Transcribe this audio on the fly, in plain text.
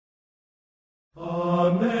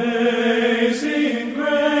Amazing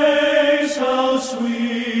grace, how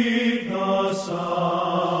sweet the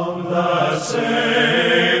sound that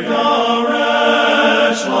saved a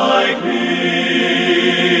wretch like me.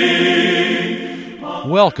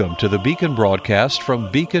 Welcome to the Beacon broadcast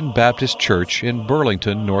from Beacon Baptist Church in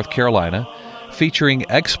Burlington, North Carolina, featuring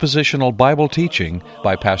expositional Bible teaching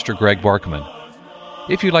by Pastor Greg Barkman.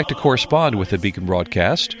 If you'd like to correspond with the Beacon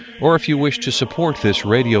broadcast, or if you wish to support this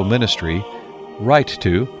radio ministry, write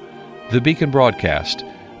to the Beacon Broadcast,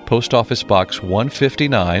 Post Office Box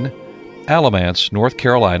 159, Alamance, North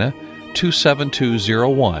Carolina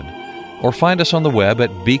 27201, or find us on the web at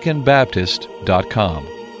beaconbaptist.com.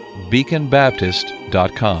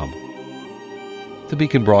 beaconbaptist.com. The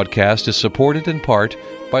Beacon broadcast is supported in part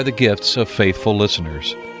by the gifts of faithful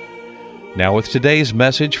listeners. Now with today's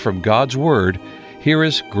message from God's Word, here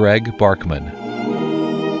is Greg Barkman.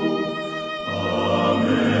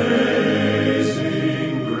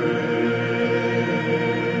 Amazing grace.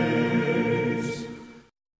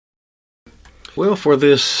 Well, for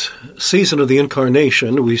this season of the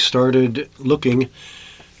Incarnation, we started looking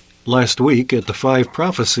last week at the 5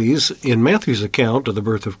 prophecies in Matthew's account of the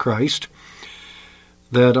birth of Christ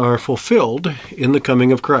that are fulfilled in the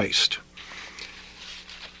coming of Christ.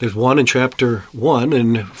 There's 1 in chapter 1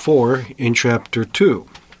 and 4 in chapter 2.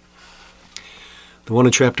 The one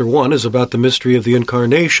in chapter 1 is about the mystery of the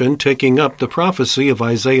Incarnation, taking up the prophecy of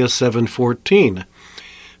Isaiah 7:14.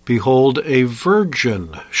 Behold, a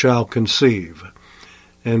virgin shall conceive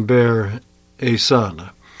and bear a son,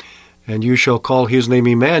 and you shall call his name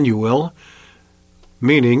Emmanuel,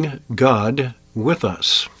 meaning God with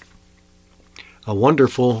us. A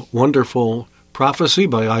wonderful, wonderful prophecy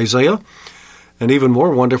by Isaiah, and even more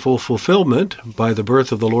wonderful fulfillment by the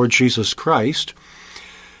birth of the Lord Jesus Christ.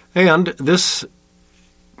 And this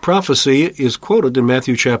prophecy is quoted in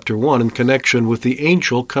Matthew chapter 1 in connection with the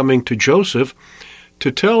angel coming to Joseph to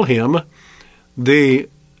tell him the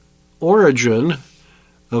origin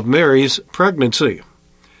of Mary's pregnancy.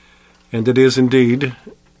 And it is indeed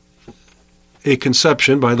a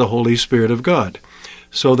conception by the Holy Spirit of God.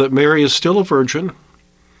 So that Mary is still a virgin.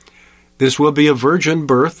 This will be a virgin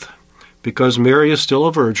birth, because Mary is still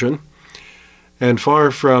a virgin, and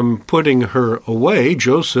far from putting her away,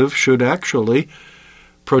 Joseph should actually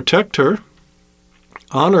protect her,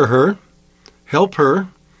 honor her, help her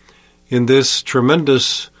in this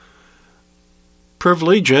tremendous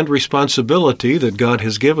privilege and responsibility that God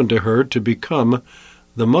has given to her to become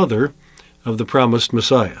the mother of the promised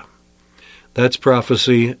Messiah. That's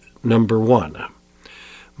prophecy number 1.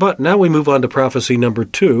 But now we move on to prophecy number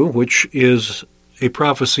 2, which is a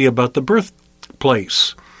prophecy about the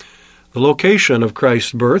birthplace, the location of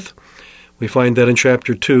Christ's birth. We find that in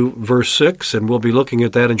chapter 2, verse 6, and we'll be looking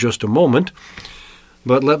at that in just a moment.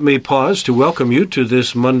 But let me pause to welcome you to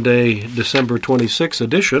this Monday, December 26th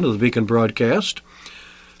edition of the Beacon Broadcast,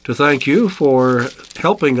 to thank you for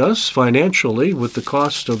helping us financially with the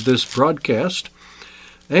cost of this broadcast,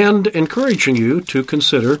 and encouraging you to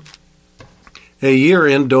consider a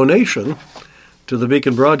year-end donation to the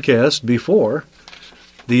Beacon Broadcast before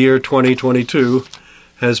the year 2022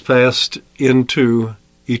 has passed into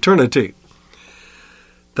eternity.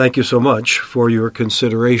 Thank you so much for your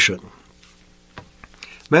consideration.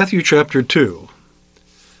 Matthew chapter 2.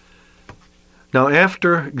 Now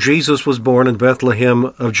after Jesus was born in Bethlehem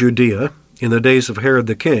of Judea, in the days of Herod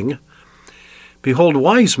the king, behold,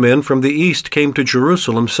 wise men from the east came to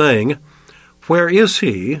Jerusalem, saying, Where is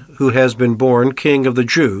he who has been born King of the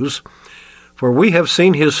Jews? For we have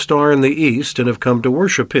seen his star in the east, and have come to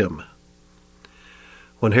worship him.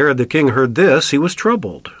 When Herod the king heard this, he was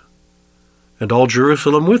troubled, and all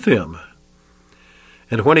Jerusalem with him.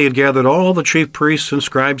 And when he had gathered all the chief priests and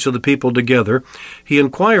scribes of the people together, he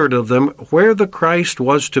inquired of them where the Christ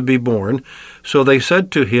was to be born. So they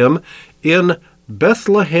said to him, In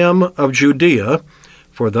Bethlehem of Judea,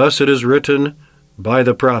 for thus it is written by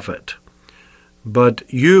the prophet. But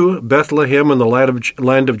you, Bethlehem, in the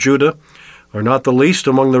land of Judah, are not the least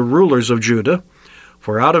among the rulers of Judah,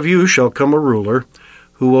 for out of you shall come a ruler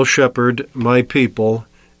who will shepherd my people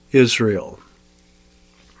Israel.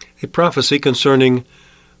 A prophecy concerning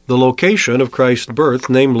the location of Christ's birth,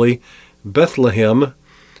 namely Bethlehem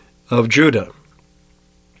of Judah.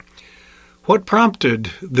 What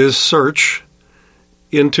prompted this search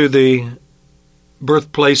into the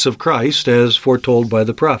birthplace of Christ as foretold by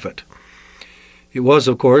the prophet? It was,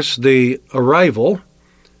 of course, the arrival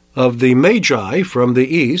of the Magi from the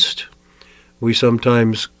east. We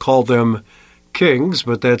sometimes call them kings,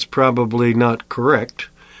 but that's probably not correct.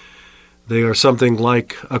 They are something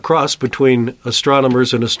like a cross between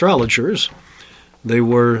astronomers and astrologers. They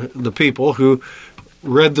were the people who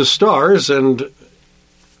read the stars and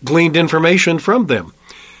gleaned information from them.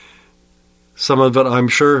 Some of it, I'm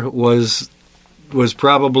sure, was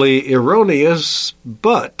probably erroneous,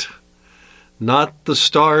 but not the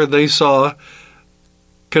star they saw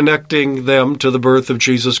connecting them to the birth of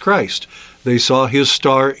Jesus Christ. They saw his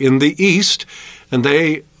star in the east, and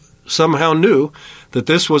they somehow knew that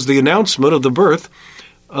this was the announcement of the birth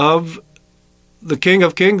of the King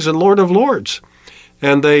of Kings and Lord of Lords.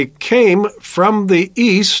 And they came from the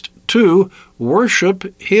east to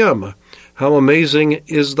worship him. How amazing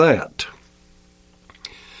is that?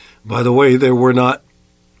 By the way, there were not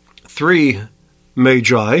 3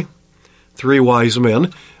 magi, 3 wise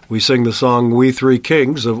men. We sing the song, "We Three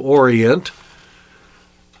Kings of Orient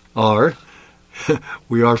are."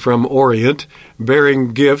 We are from Orient.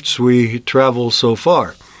 Bearing gifts, we travel so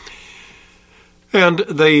far. And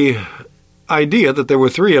the idea that there were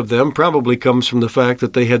 3 of them probably comes from the fact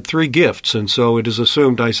that they had 3 gifts. And so it is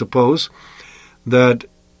assumed, I suppose, that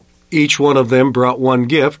each one of them brought 1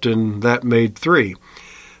 gift, and that made 3.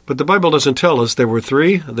 But the Bible doesn't tell us there were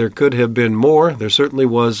 3. There could have been more. There certainly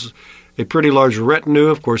was a pretty large retinue.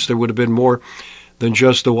 Of course, there would have been more than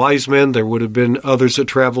just the wise men. There would have been others that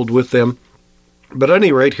traveled with them. But at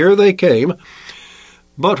any rate, here they came.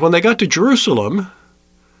 But when they got to Jerusalem,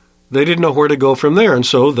 they didn't know where to go from there. And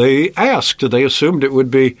so they asked. They assumed it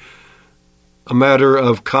would be a matter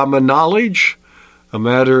of common knowledge, a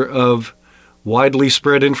matter of widely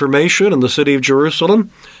spread information in the city of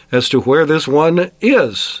Jerusalem as to where this one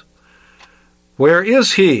is. Where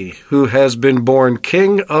is he who has been born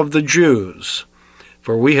King of the Jews?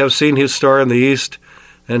 For we have seen his star in the east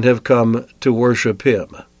and have come to worship him.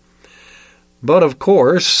 But of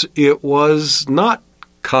course, it was not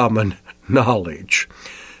common knowledge.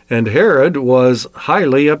 And Herod was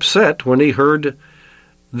highly upset when he heard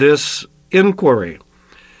this inquiry.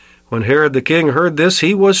 When Herod the king heard this,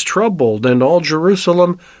 he was troubled, and all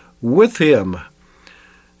Jerusalem with him.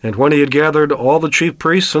 And when he had gathered all the chief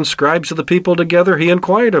priests and scribes of the people together, he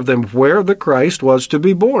inquired of them where the Christ was to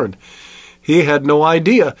be born. He had no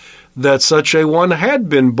idea that such a one had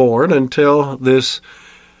been born until this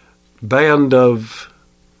band of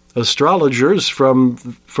astrologers from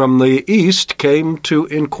the east came to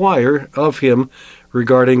inquire of him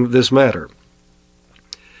regarding this matter.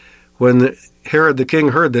 When Herod the king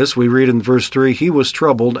heard this, we read in verse 3, he was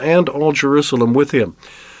troubled, and all Jerusalem with him.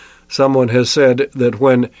 Someone has said that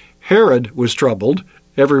when Herod was troubled,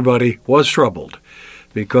 everybody was troubled,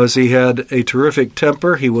 because he had a terrific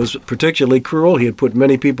temper. He was particularly cruel. He had put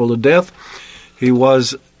many people to death. He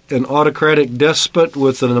was an autocratic despot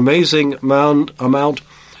with an amazing amount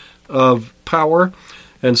of power.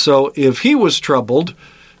 And so if he was troubled,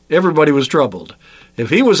 everybody was troubled. If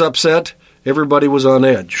he was upset, everybody was on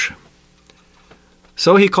edge.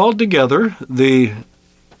 So he called together the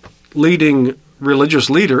leading religious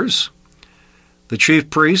leaders, the chief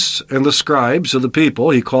priests and the scribes of the people.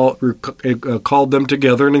 He called them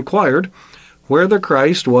together and inquired where the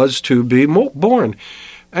Christ was to be born.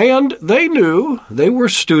 And they knew, they were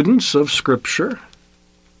students of Scripture.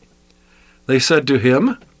 They said to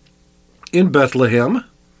him, in Bethlehem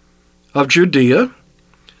of Judea,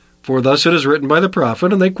 for thus it is written by the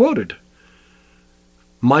prophet, and they quoted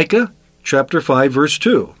Micah chapter 5, verse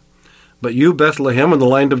 2. But you, Bethlehem, in the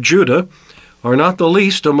land of Judah, are not the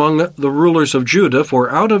least among the rulers of Judah, for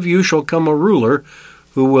out of you shall come a ruler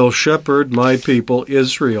who will shepherd my people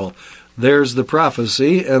Israel. There's the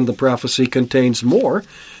prophecy, and the prophecy contains more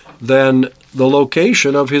than the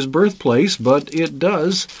location of his birthplace, but it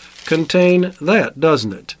does contain that,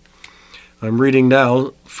 doesn't it? I'm reading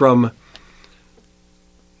now from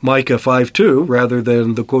Micah 5:2 rather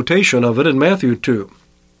than the quotation of it in Matthew 2.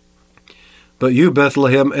 But you,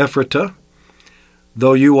 Bethlehem Ephratah,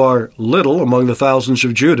 though you are little among the thousands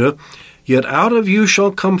of Judah, yet out of you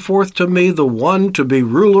shall come forth to me the one to be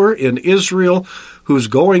ruler in Israel, whose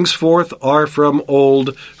goings forth are from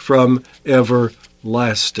old, from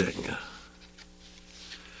everlasting.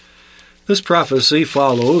 This prophecy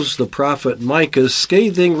follows the prophet Micah's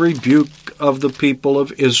scathing rebuke of the people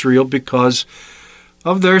of Israel because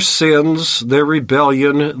of their sins, their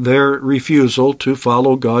rebellion, their refusal to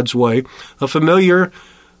follow God's way, a familiar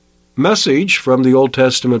message from the Old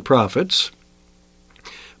Testament prophets.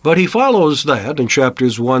 But he follows that in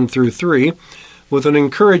chapters 1 through 3 with an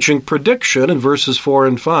encouraging prediction in verses 4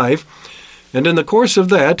 and 5. And in the course of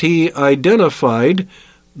that, he identified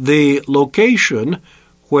the location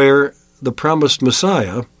where the promised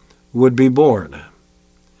Messiah would be born.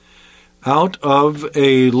 Out of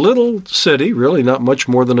a little city, really not much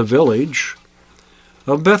more than a village,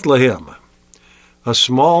 of Bethlehem, a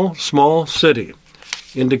small city,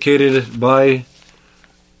 indicated by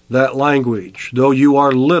that language. Though you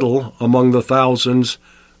are little among the thousands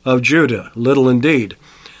of Judah. Little indeed.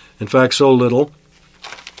 In fact, so little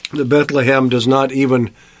that Bethlehem does not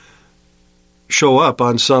even show up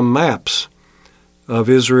on some maps of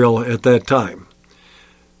Israel at that time.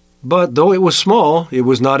 But though it was small, it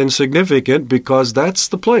was not insignificant, because that's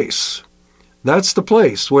the place. That's the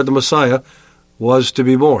place where the Messiah was to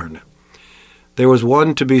be born. There was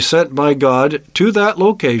one to be sent by God to that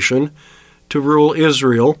location to rule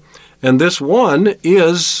Israel, and this one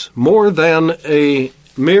is more than a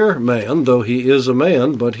mere man, though he is a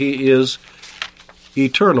man, but he is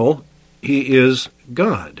eternal. He is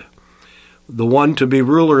God. The one to be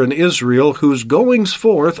ruler in Israel, whose goings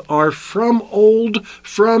forth are from old,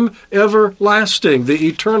 from everlasting, the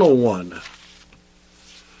eternal one.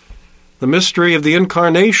 The mystery of the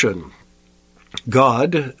incarnation.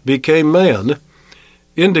 God became man,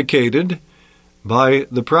 indicated by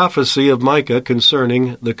the prophecy of Micah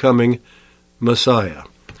concerning the coming Messiah.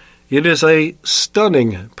 It is a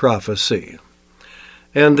stunning prophecy.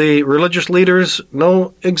 And the religious leaders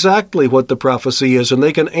know exactly what the prophecy is, and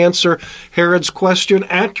they can answer Herod's question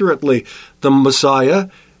accurately. The Messiah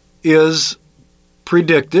is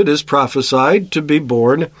predicted, is prophesied to be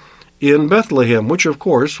born in Bethlehem, which of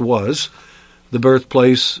course was the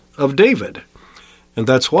birthplace of David. And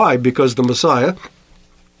that's why, because the Messiah,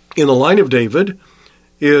 in the line of David,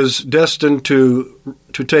 is destined to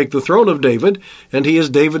take the throne of David, and he is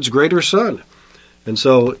David's greater son. And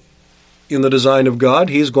so, in the design of God,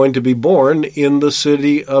 he is going to be born in the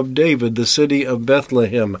city of David, the city of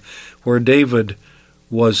Bethlehem, where David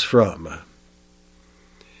was from.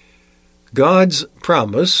 God's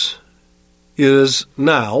promise is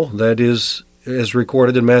now, that is, as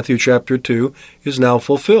recorded in Matthew chapter 2, is now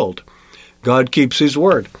fulfilled. God keeps his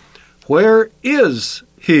word. Where is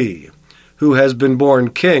he who has been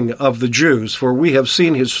born King of the Jews? For we have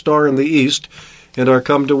seen his star in the east and are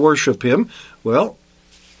come to worship him. Well,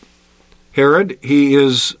 Herod, he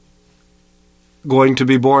is going to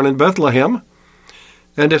be born in Bethlehem.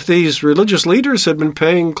 And if these religious leaders had been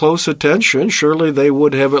paying close attention, surely they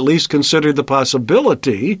would have at least considered the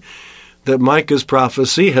possibility that Micah's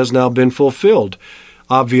prophecy has now been fulfilled.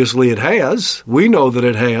 Obviously it has. We know that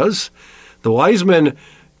it has. The wise men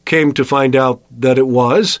came to find out that it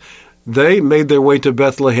was. They made their way to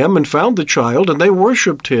Bethlehem and found the child, and they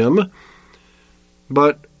worshipped him.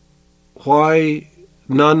 But why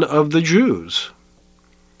none of the Jews?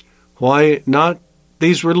 Why not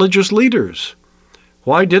these religious leaders?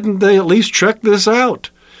 Why didn't they at least check this out?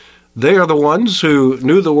 They are the ones who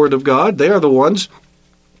knew the Word of God. They are the ones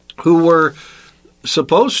who were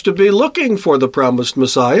supposed to be looking for the promised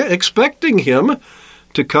Messiah, expecting him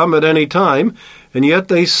to come at any time, and yet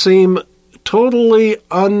they seem totally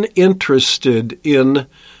uninterested in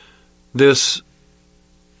this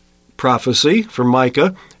prophecy from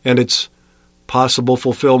Micah and its possible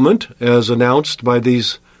fulfillment as announced by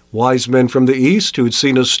these wise men from the east who had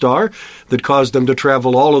seen a star that caused them to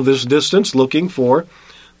travel all of this distance looking for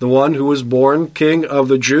the one who was born King of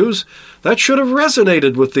the Jews. That should have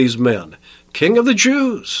resonated with these men. King of the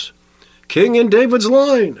Jews, King in David's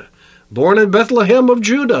line, born in Bethlehem of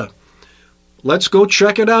Judah. Let's go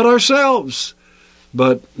check it out ourselves.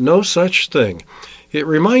 But no such thing. It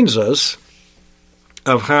reminds us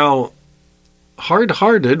of how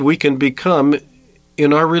hard-hearted we can become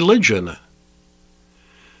in our religion.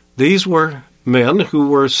 These were men who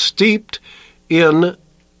were steeped in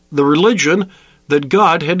the religion that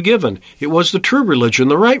God had given. It was the true religion,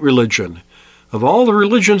 the right religion. Of all the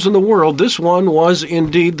religions in the world, this one was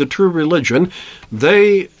indeed the true religion.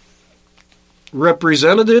 They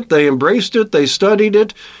represented it, they embraced it, they studied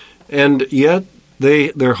it, and yet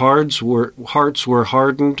their hearts were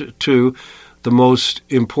hardened to the most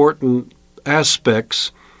important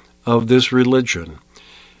aspects of this religion.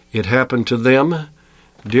 It happened to them.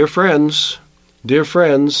 Dear friends,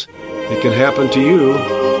 it can happen to you,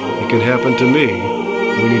 it can happen to me.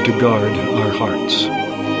 We need to guard our hearts.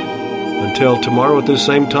 Until tomorrow at this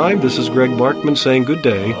same time, this is Greg Barkman saying good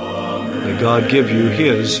day. May God give you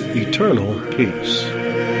his eternal peace.